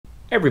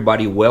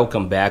Everybody,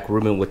 welcome back.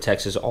 Ruben with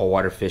Texas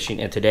Allwater Fishing,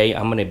 and today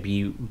I'm gonna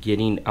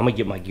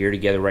get my gear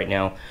together right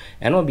now,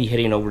 and I'm gonna be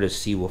heading over to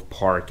Seawolf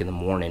Park in the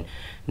morning.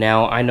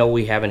 Now I know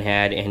we haven't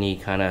had any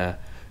kind of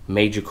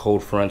major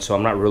cold front, so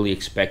I'm not really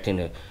expecting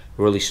to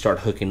really start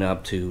hooking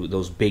up to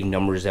those big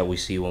numbers that we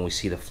see when we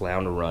see the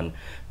flounder run.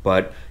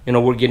 But you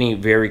know, we're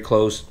getting very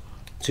close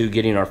to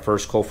getting our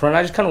first cold front.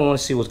 I just kind of want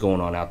to see what's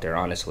going on out there,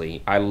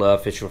 honestly. I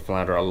love fishing for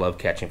flounder. I love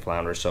catching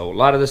flounder. So a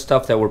lot of the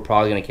stuff that we're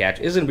probably going to catch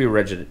is going to be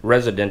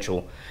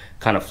residential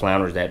kind of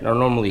flounders that are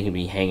normally going to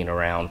be hanging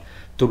around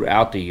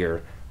throughout the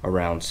year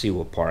around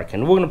Seawolf Park.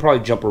 And we're going to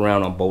probably jump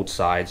around on both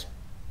sides,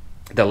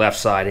 the left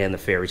side and the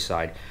ferry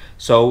side.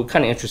 So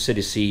kind of interested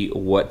to see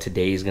what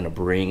today is going to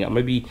bring. I'm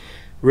going to be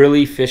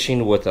really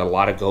fishing with a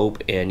lot of Gulp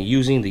and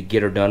using the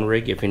Cody Dunn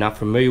rig. If you're not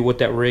familiar with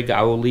that rig,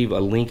 I will leave a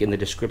link in the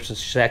description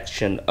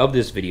section of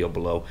this video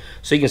below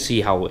so you can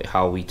see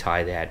how we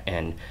tie that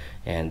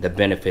and the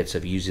benefits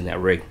of using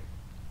that rig.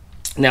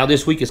 Now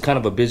this week is kind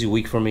of a busy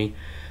week for me.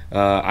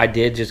 I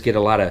did just get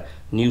a lot of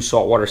new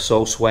saltwater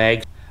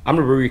swag. I'm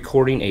going to be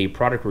recording a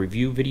product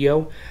review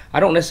video. I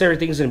don't necessarily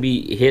think it's going to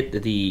be hit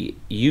the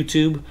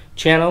YouTube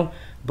channel,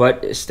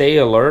 but stay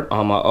alert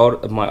on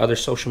my other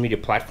social media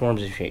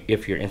platforms.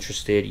 If you're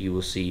interested, you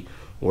will see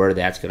where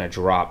that's going to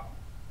drop.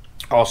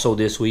 Also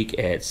this week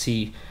at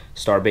Sea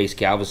Star Base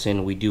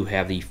Galveston, we do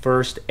have the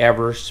first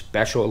ever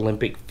Special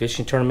Olympic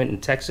fishing tournament in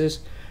Texas.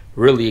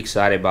 Really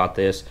excited about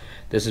this.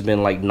 This has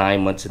been like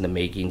 9 months in the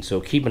making,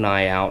 so keep an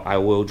eye out. I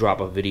will drop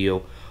a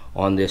video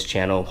on this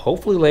channel.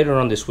 Hopefully later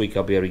on this week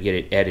I'll be able to get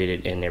it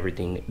edited and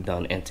everything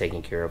done and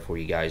taken care of for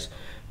you guys.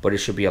 But it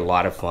should be a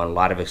lot of fun. A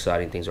lot of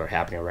exciting things are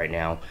happening right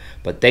now.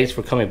 But thanks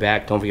for coming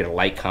back. Don't forget to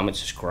like, comment,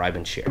 subscribe,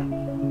 and share.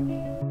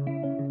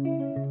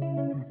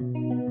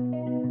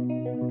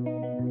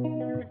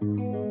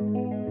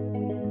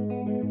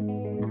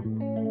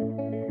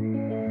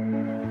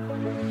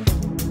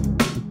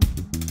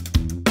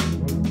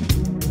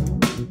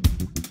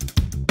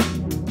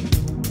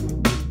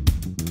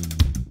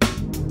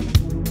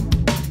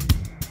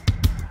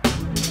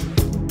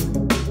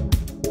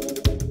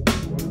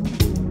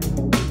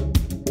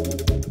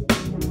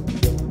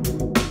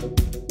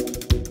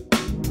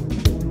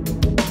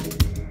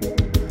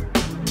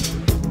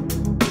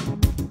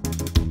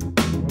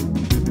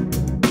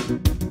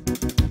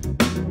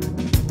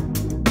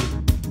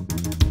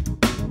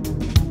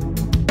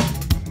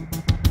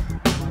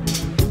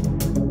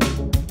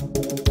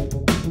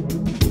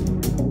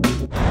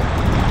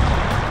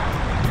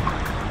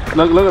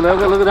 Look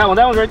at that one.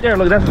 That one's right there.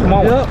 Look, that's a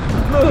small one.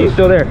 He's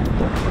still there. Take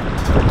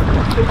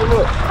a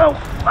look. Oh,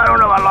 I don't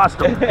know. I lost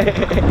him.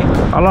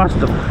 I lost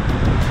him.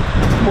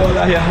 Boy,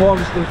 out here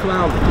harvesting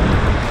flounder.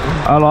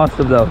 I lost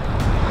him though.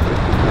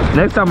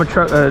 Next time I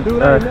try.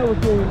 Dude, I ain't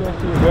never seen that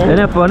shit, man. Isn't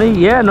that funny?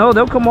 Yeah, no,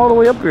 they'll come all the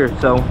way up here.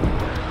 So,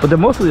 but they're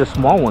mostly the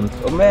small ones.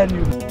 Imagine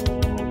you.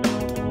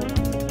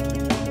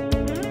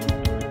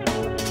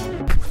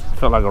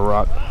 Felt like a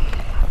rock.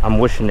 I'm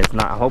wishing it's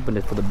not. I'm hoping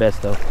it's for the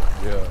best though.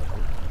 Yeah.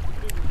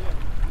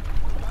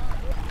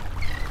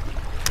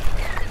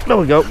 There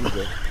we go.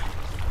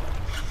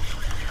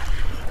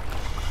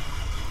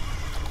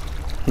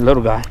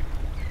 Little guy.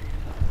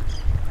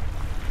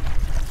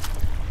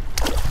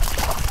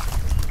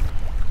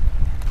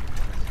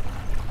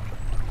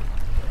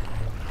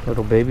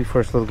 Little baby,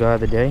 first little guy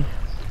of the day.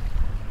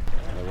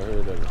 Never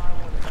heard of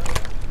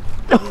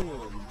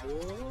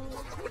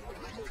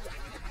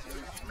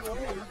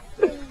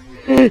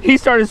it. He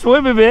started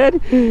swimming, man.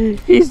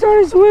 He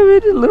started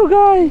swimming, little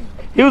guy.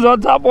 He was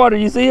on top water.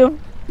 You see him?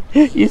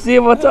 You see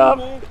him on top?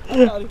 I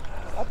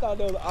thought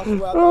that was, I swear I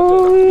thought that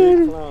was a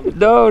big flounder.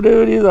 No,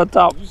 dude, he's on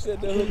top. You said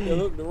the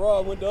hook, the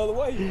rod went the other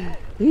way.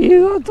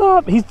 He's on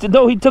top. He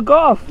took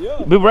off.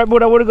 Yeah. But right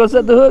when I would have go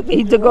set the hook,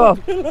 he took off.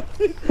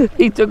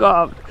 He took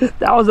off.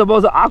 That was the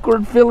most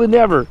awkward feeling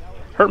ever.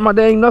 Hurt my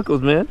dang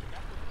knuckles, man.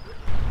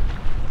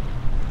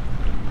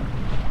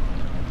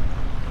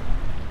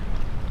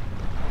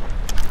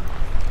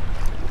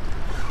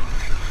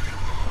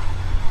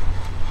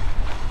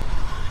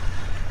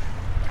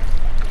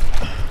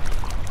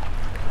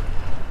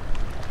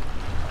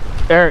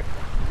 Eric,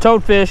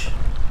 toadfish.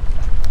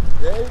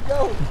 There you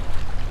go.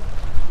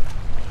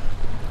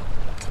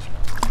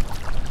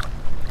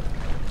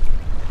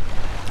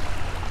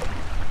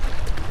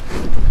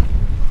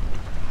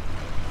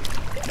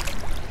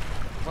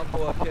 My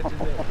boy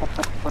catches it.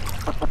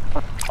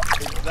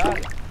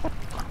 Exotic.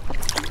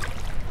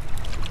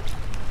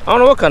 I don't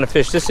know what kind of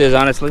fish this is,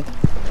 honestly. That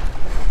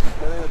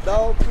ain't a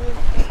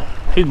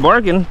dogfish? He's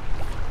barking.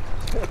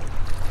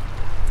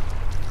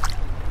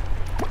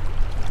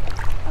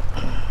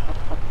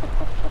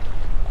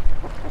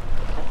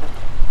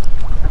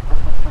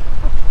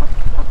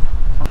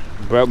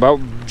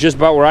 Just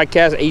about where I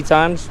cast 8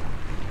 times.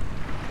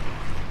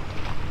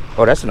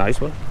 Oh, that's a nice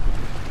one.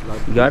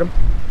 You got him?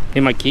 He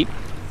might keep.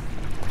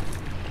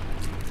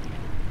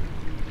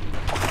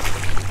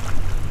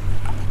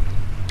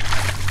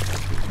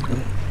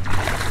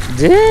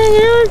 Dang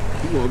it!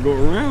 You wanna go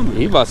around me?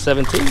 He's about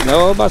 17.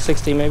 No, about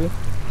 16 maybe.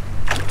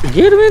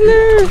 Get him in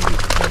there!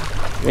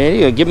 Man,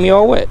 you gonna get me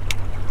all wet.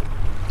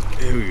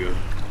 There we go.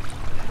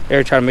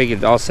 They're trying to make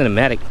it all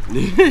cinematic.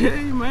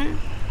 Hey, man.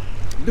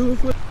 Do it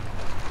for...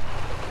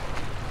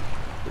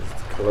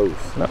 It's close.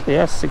 Oh,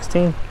 yeah,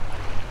 16.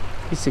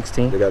 He's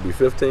 16. They gotta be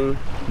 15?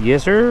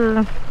 Yes,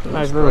 sir.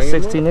 Nice little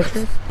 16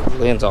 incher.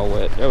 Land's all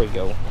wet. There we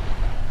go.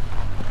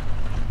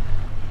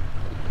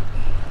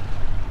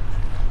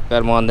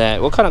 Got him on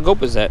that. What kind of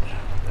gulp is that?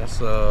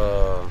 That's You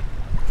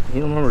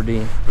don't remember,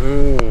 D?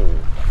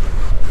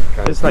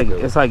 It's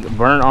like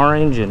burnt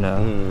orange and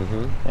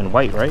and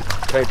white, right?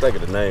 Can't think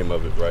of the name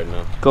of it right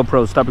now.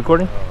 GoPro, stop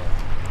recording.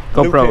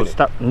 GoPro,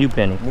 stop. New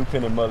penny. New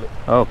penny mullet.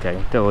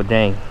 Okay. Oh,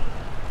 dang.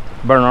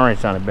 Burnt orange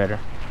sounded better.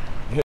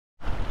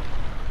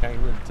 Can't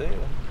really tell.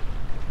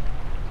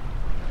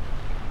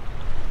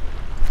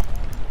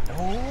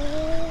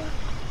 Oh,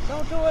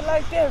 don't do it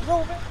like that,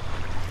 Ruben.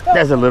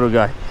 That's a little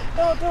guy.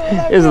 Don't do it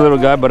like It's a little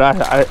guy, but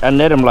I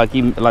net him like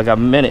I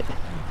meant it.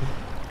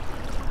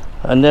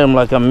 I net him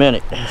like I meant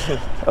it.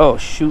 Oh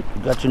shoot,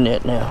 got your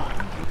net now.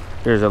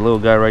 There's a little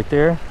guy right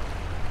there.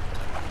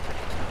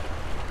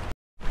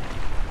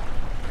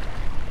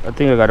 I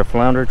think I got a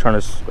flounder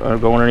trying to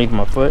go underneath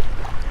my foot.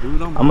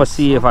 Dude, I'm gonna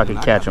see if I can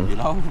catch him.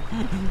 I'm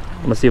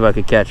gonna see if I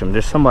can catch him.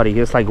 There's somebody,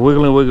 it's like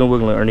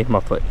wiggling underneath my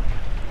foot.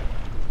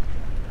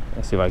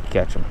 Let's see if I can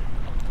catch him.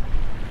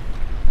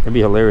 It'd be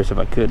hilarious if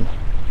I could.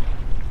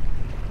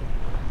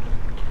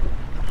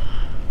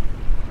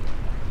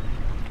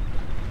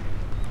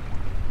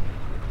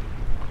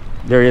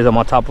 There he is. I'm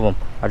on top of him.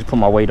 I just put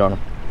my weight on him.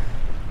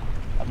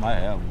 I might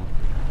have one.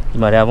 You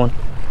might have one?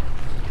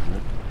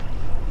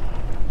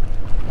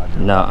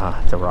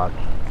 Nah, it's a rock.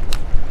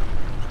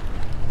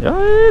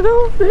 There you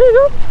go. There you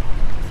go.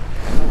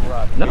 No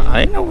rock. No,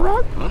 I ain't no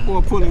rock. That boy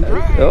pulling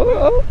drag.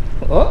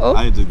 Uh-oh.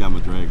 I just got my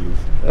drag loose.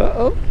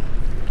 Uh-oh.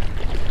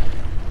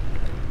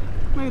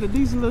 Made a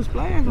decent little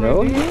splash.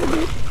 No, right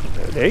yeah.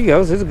 There he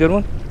goes. This is a good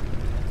one.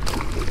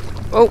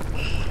 Oh.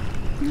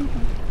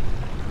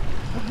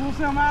 Pull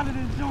something out of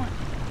this joint.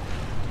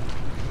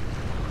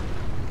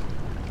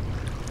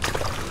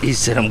 He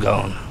said I'm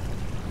gone.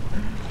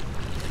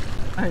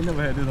 I ain't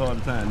never had this hard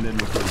a time netting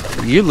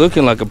before. You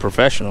looking like a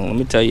professional, let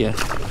me tell you.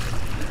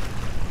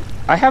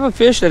 I have a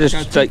fish that is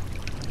like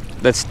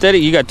that's steady.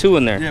 You got two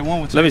in there. Yeah,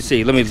 one with two. Let me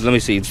see. Let me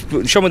see.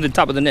 Show me the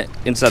top of the net,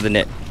 inside the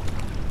net.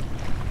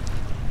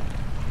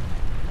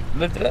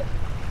 Lift it up.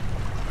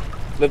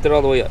 Lift it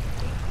all the way up.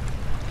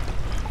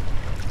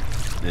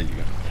 There you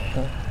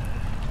go.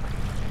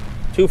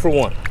 2 for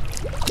 1.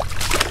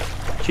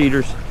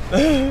 Cheaters.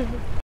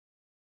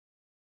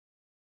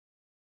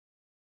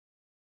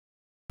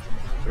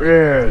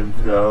 There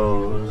it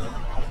goes,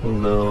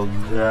 little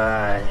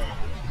guy.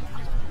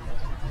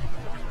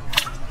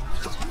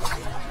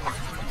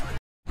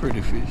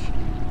 Pretty fish.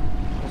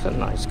 That's a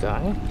nice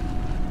guy.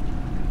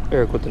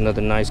 Eric with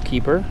another nice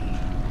keeper.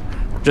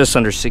 Just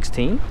under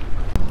 16.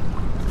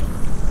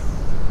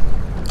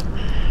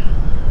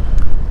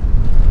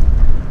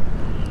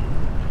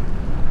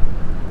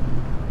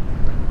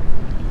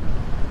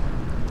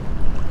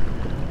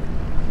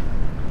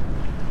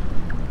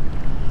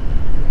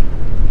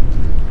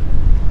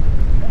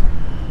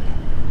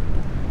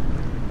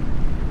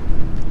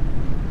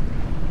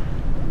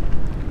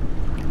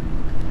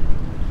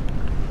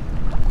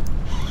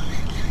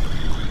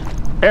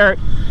 Eric.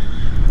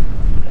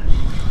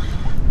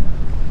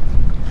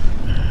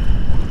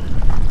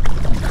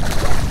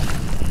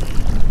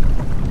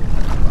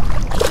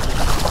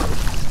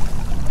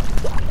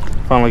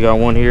 Finally got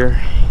one here.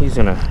 He's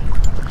gonna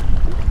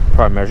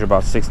probably measure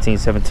about 16,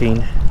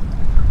 17.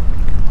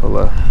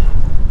 We'll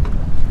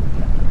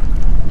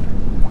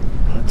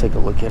take a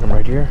look at him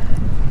right here.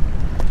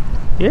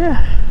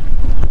 Yeah.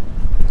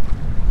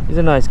 He's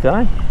a nice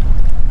guy.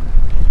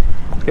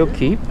 He'll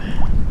keep.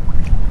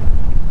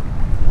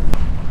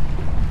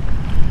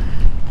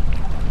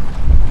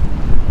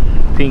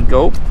 Pink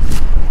gulp.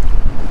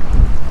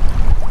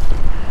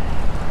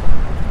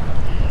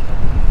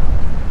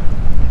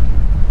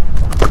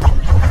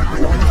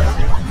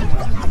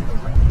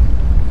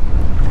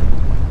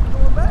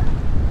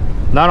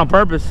 Not on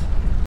purpose.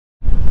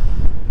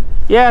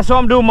 Yeah, so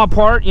I'm doing my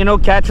part, you know,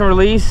 catch and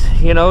release,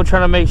 you know,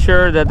 trying to make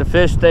sure that the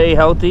fish stay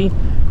healthy,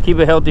 keep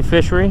a healthy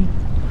fishery.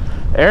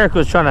 Eric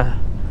was trying to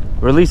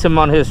release him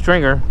on his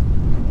stringer.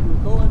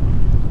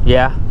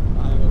 Yeah.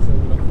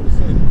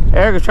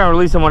 Eric was trying to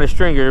release him on his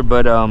stringer,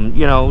 but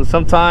you know,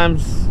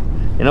 sometimes,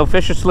 you know,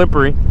 fish are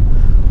slippery.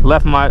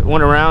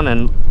 Went around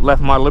and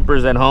left my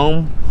lippers at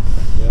home,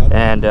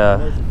 and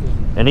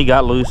he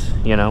got loose,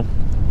 you know.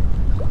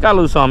 Got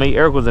loose on me.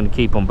 Eric was gonna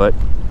keep him, but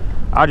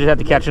I'll just have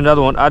to catch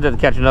another one. I'll just have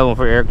to catch another one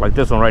for Eric, like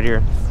this one right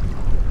here.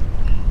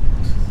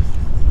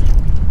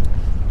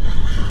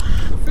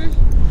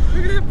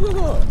 Look at that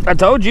pull up. I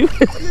told you.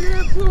 Look at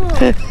that pull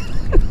up.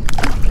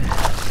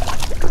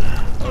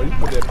 Oh, you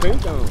put that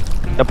pink on.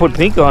 I put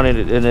pink on it,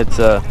 and it's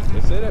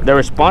they're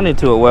responding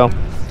to it well.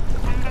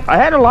 I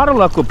had a lot of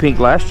luck with pink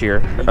last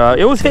year.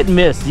 It was hit and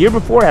miss. The year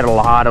before I had a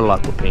lot of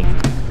luck with pink.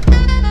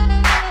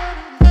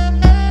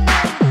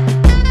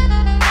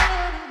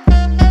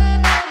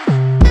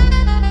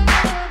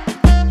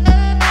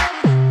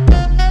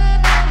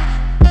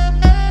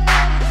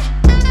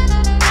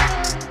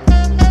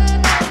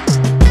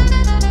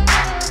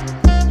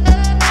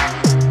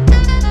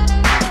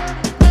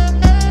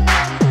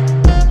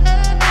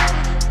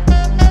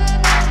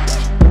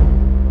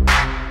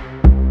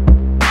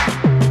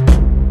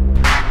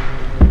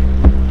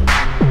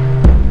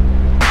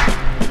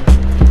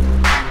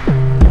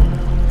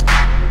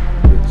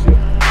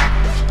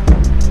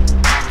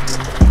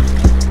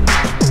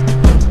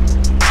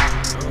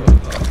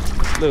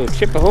 Little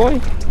chip ahoy.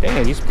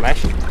 Dang, he's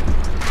splashing.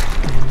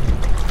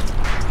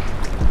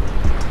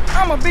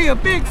 I'ma be a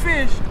big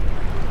fish.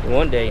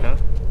 One day, huh?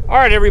 All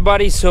right,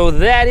 everybody, so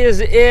that is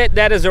it.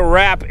 That is a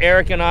wrap.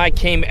 Eric and I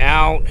came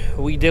out.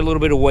 We did a little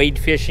bit of wade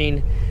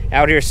fishing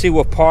out here at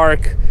Seawolf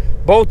Park.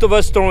 Both of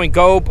us throwing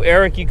Gope.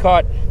 Eric, you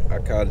caught? I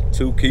caught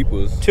 2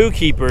 keepers. 2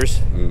 keepers.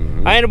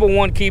 I ended up with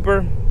 1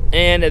 keeper,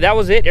 and that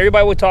was it.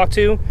 Everybody we talked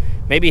to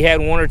maybe had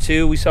 1 or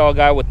 2. We saw a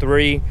guy with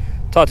 3.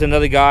 Talked to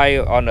another guy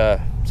on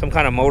some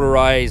kind of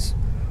motorized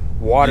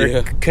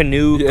water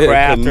canoe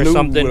craft or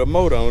something with a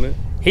motor on it.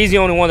 He's the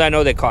only one that I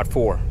know that caught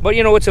 4. But,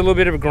 you know, it's a little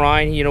bit of a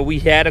grind. You know, we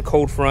had a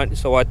cold front,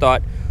 so I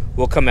thought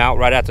we'll come out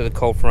right after the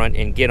cold front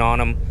and get on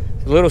them.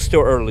 A little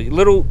still early.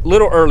 Little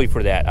early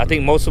for that. I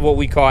think most of what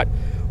we caught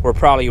were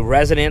probably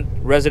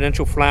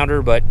residential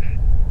flounder, but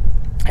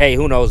hey,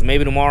 who knows?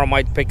 Maybe tomorrow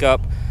might pick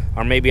up,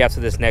 or maybe after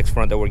this next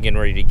front that we're getting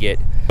ready to get.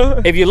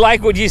 If you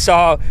like what you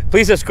saw,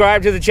 please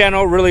subscribe to the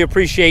channel. Really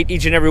appreciate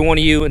each and every one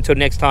of you. Until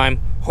next time,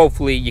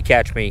 hopefully you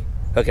catch me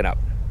hooking up.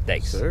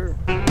 Thanks. Sir.